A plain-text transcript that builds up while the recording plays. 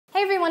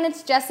everyone,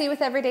 it's Jessie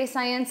with Everyday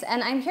Science,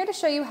 and I'm here to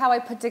show you how I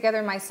put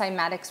together my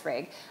Cymatics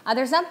rig.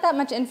 There's not that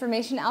much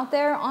information out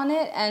there on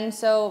it, and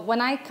so when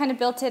I kind of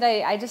built it,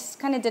 I just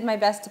kind of did my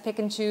best to pick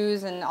and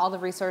choose and all the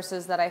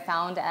resources that I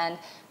found, and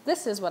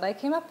this is what I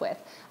came up with.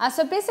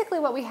 So basically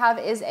what we have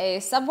is a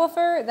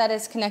subwoofer that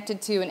is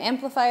connected to an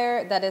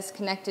amplifier that is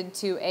connected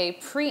to a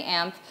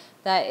preamp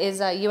that is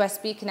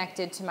USB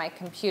connected to my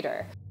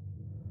computer.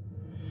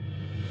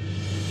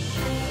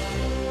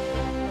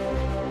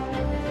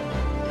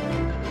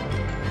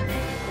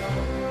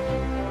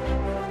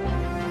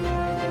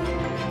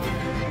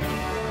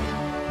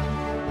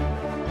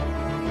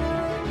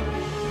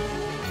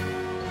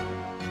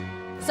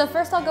 So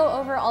first I'll go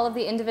over all of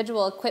the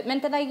individual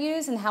equipment that I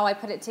use and how I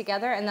put it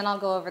together, and then I'll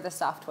go over the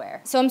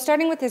software. So I'm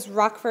starting with this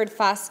Rockford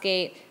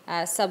Fosgate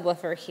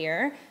subwoofer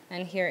here,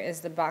 and here is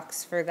the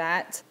box for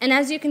that. And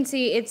as you can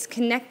see, it's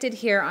connected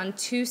here on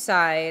two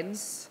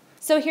sides.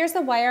 So here's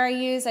the wire I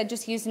use. I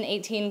just used an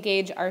 18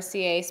 gauge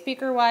RCA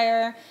speaker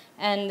wire,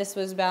 and this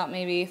was about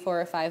maybe $4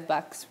 or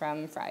 $5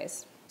 from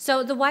Fry's.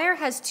 So the wire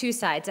has two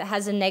sides. It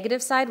has a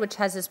negative side, which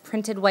has this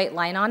printed white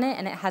line on it,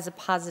 and it has a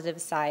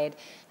positive side,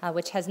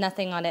 which has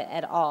nothing on it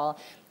at all.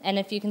 And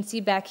if you can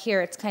see back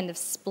here, it's kind of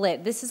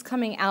split. This is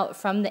coming out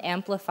from the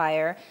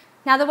amplifier.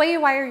 Now, the way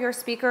you wire your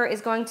speaker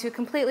is going to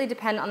completely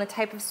depend on the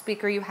type of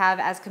speaker you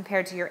have as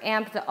compared to your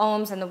amp, the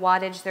ohms, and the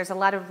wattage. There's a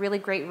lot of really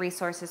great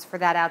resources for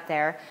that out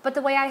there. But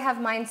the way I have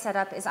mine set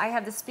up is I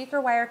have the speaker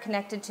wire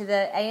connected to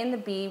the A and the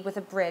B with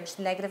a bridge,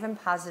 negative and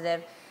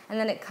positive, and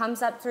then it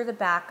comes up through the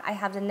back. I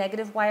have the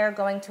negative wire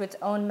going to its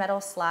own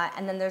metal slot,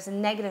 and then there's a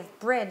negative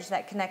bridge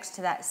that connects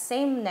to that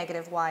same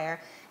negative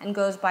wire and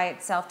goes by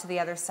itself to the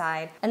other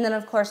side. And then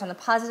of course on the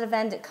positive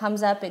end it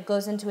comes up, it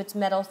goes into its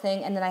metal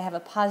thing, and then I have a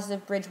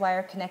positive bridge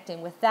wire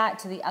connecting with that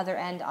to the other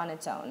end on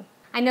its own.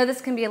 I know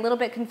this can be a little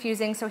bit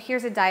confusing, so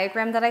here's a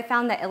diagram that I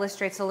found that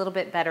illustrates a little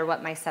bit better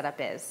what my setup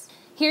is.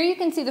 Here you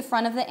can see the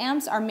front of the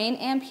amps. Our main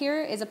amp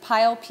here is a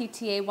Pyle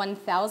PTA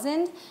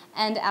 1000,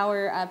 and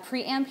our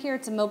preamp here,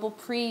 it's a mobile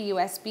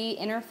pre-USB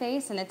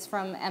interface, and it's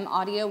from M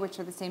Audio, which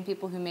are the same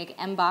people who make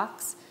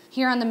M-Box.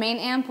 Here on the main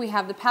amp, we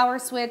have the power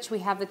switch, we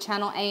have the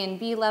channel A and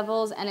B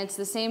levels, and it's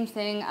the same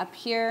thing up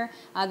here.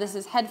 This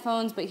is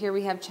headphones, but here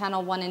we have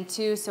channel 1 and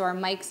 2, so our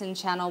mic's in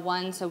channel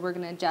 1, so we're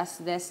going to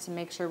adjust this to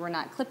make sure we're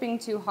not clipping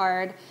too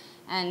hard,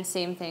 and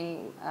same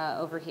thing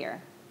over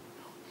here.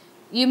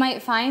 You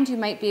might find you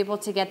might be able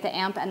to get the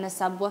amp and the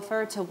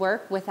subwoofer to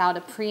work without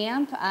a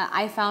preamp.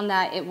 I found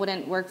that it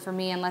wouldn't work for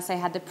me unless I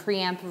had the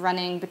preamp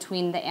running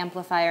between the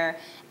amplifier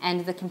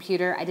and the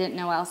computer. I didn't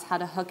know else how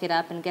to hook it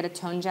up and get a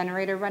tone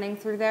generator running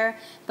through there,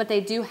 but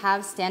they do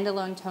have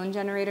standalone tone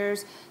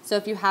generators, so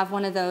if you have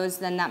one of those,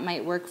 then that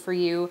might work for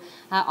you.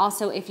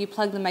 Also, if you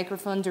plug the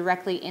microphone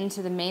directly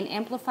into the main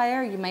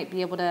amplifier, you might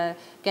be able to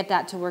get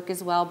that to work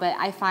as well, but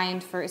I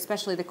find for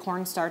especially the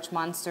cornstarch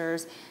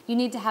monsters, you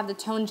need to have the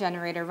tone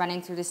generator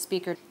running through the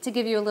speaker to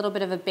give you a little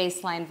bit of a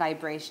baseline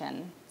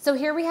vibration. So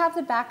here we have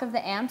the back of the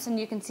amps, and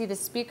you can see the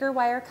speaker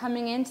wire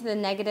coming into the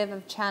negative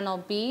of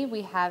channel B.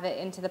 We have it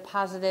into the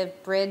positive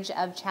bridge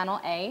of channel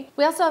A.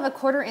 We also have a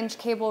 1/4 inch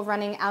cable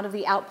running out of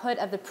the output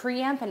of the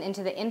preamp and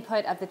into the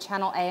input of the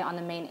channel A on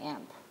the main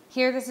amp.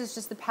 Here, this is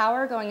just the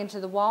power going into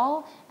the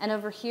wall, and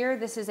over here,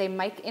 this is a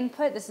mic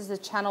input. This is the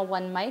channel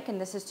 1 mic, and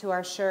this is to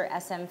our Shure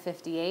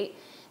SM58.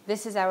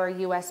 This is our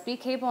USB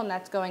cable, and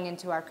that's going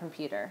into our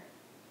computer.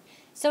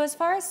 So as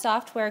far as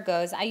software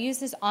goes, I use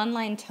this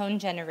online tone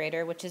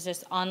generator, which is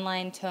just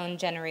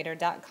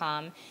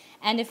onlinetonegenerator.com.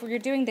 And if we're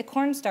doing the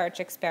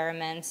cornstarch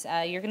experiments,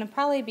 you're going to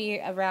probably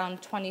be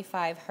around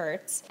 25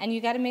 hertz. And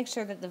you got to make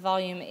sure that the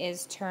volume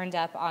is turned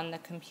up on the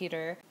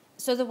computer.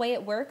 So the way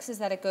it works is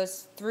that it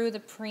goes through the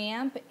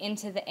preamp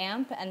into the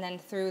amp and then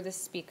through the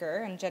speaker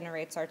and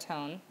generates our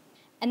tone.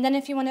 And then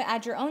if you want to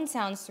add your own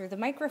sounds through the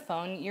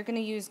microphone, you're going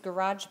to use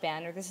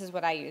GarageBand, or this is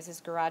what I use,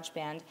 is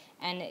GarageBand,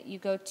 and you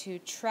go to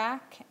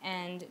Track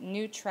and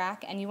New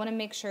Track, and you want to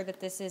make sure that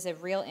this is a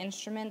real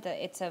instrument,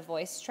 that it's a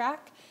voice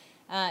track.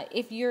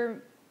 If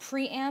your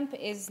preamp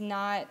is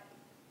not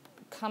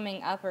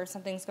coming up or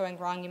something's going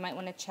wrong, you might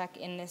want to check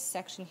in this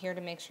section here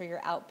to make sure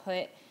your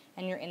output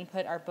and your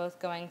input are both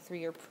going through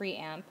your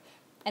preamp.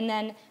 And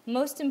then,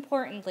 most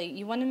importantly,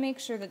 you want to make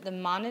sure that the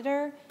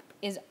monitor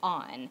is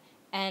on.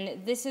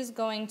 And this is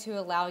going to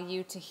allow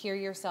you to hear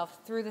yourself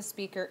through the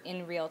speaker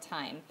in real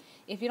time.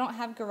 If you don't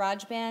have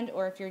GarageBand,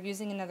 or if you're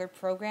using another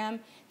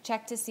program,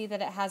 check to see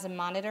that it has a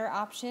monitor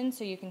option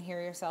so you can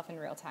hear yourself in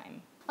real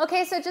time.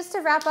 Okay, so just to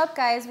wrap up,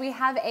 guys, we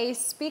have a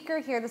speaker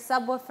here, the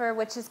subwoofer,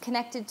 which is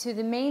connected to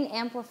the main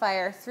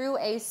amplifier through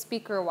a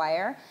speaker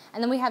wire.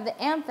 And then we have the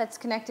amp that's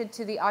connected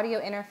to the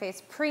audio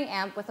interface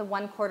preamp with a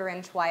 1/4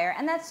 inch wire.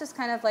 And that's just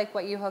kind of like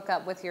what you hook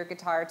up with your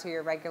guitar to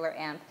your regular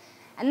amp.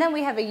 And then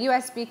we have a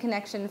USB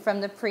connection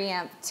from the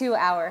preamp to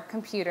our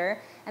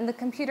computer. and the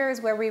computer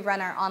is where we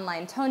run our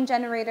online tone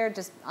generator,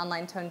 just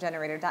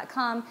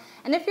onlinetonegenerator.com.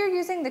 And if you're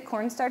using the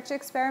cornstarch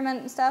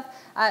experiment and stuff,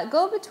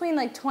 go between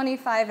like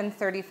 25 and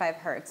 35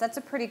 hertz. That's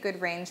a pretty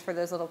good range for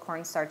those little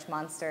cornstarch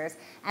monsters.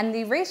 And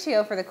the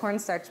ratio for the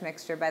cornstarch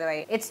mixture, by the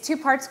way, it's 2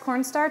 parts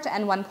cornstarch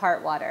and 1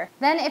 part water.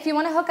 Then if you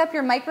want to hook up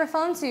your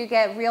microphone so you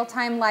get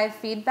real-time live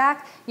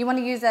feedback, you want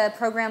to use a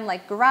program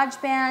like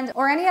GarageBand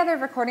or any other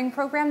recording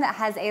program that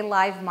has a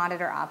live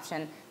monitor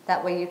option.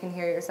 That way you can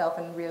hear yourself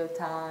in real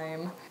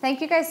time.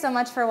 Thank you guys so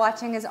much for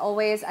watching as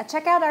always.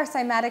 Check out our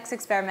Cymatics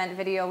experiment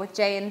video with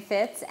Jay and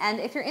Fitz, and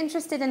if you're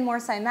interested in more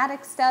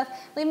Cymatics stuff,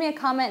 leave me a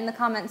comment in the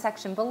comment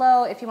section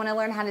below. If you want to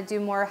learn how to do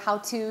more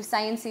how-to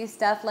sciencey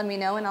stuff, let me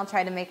know and I'll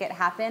try to make it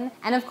happen.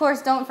 And of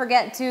course, don't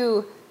forget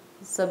to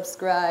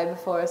subscribe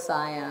for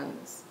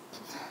science.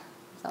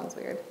 Sounds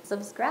weird.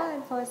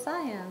 Subscribe for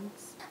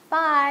science.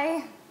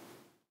 Bye.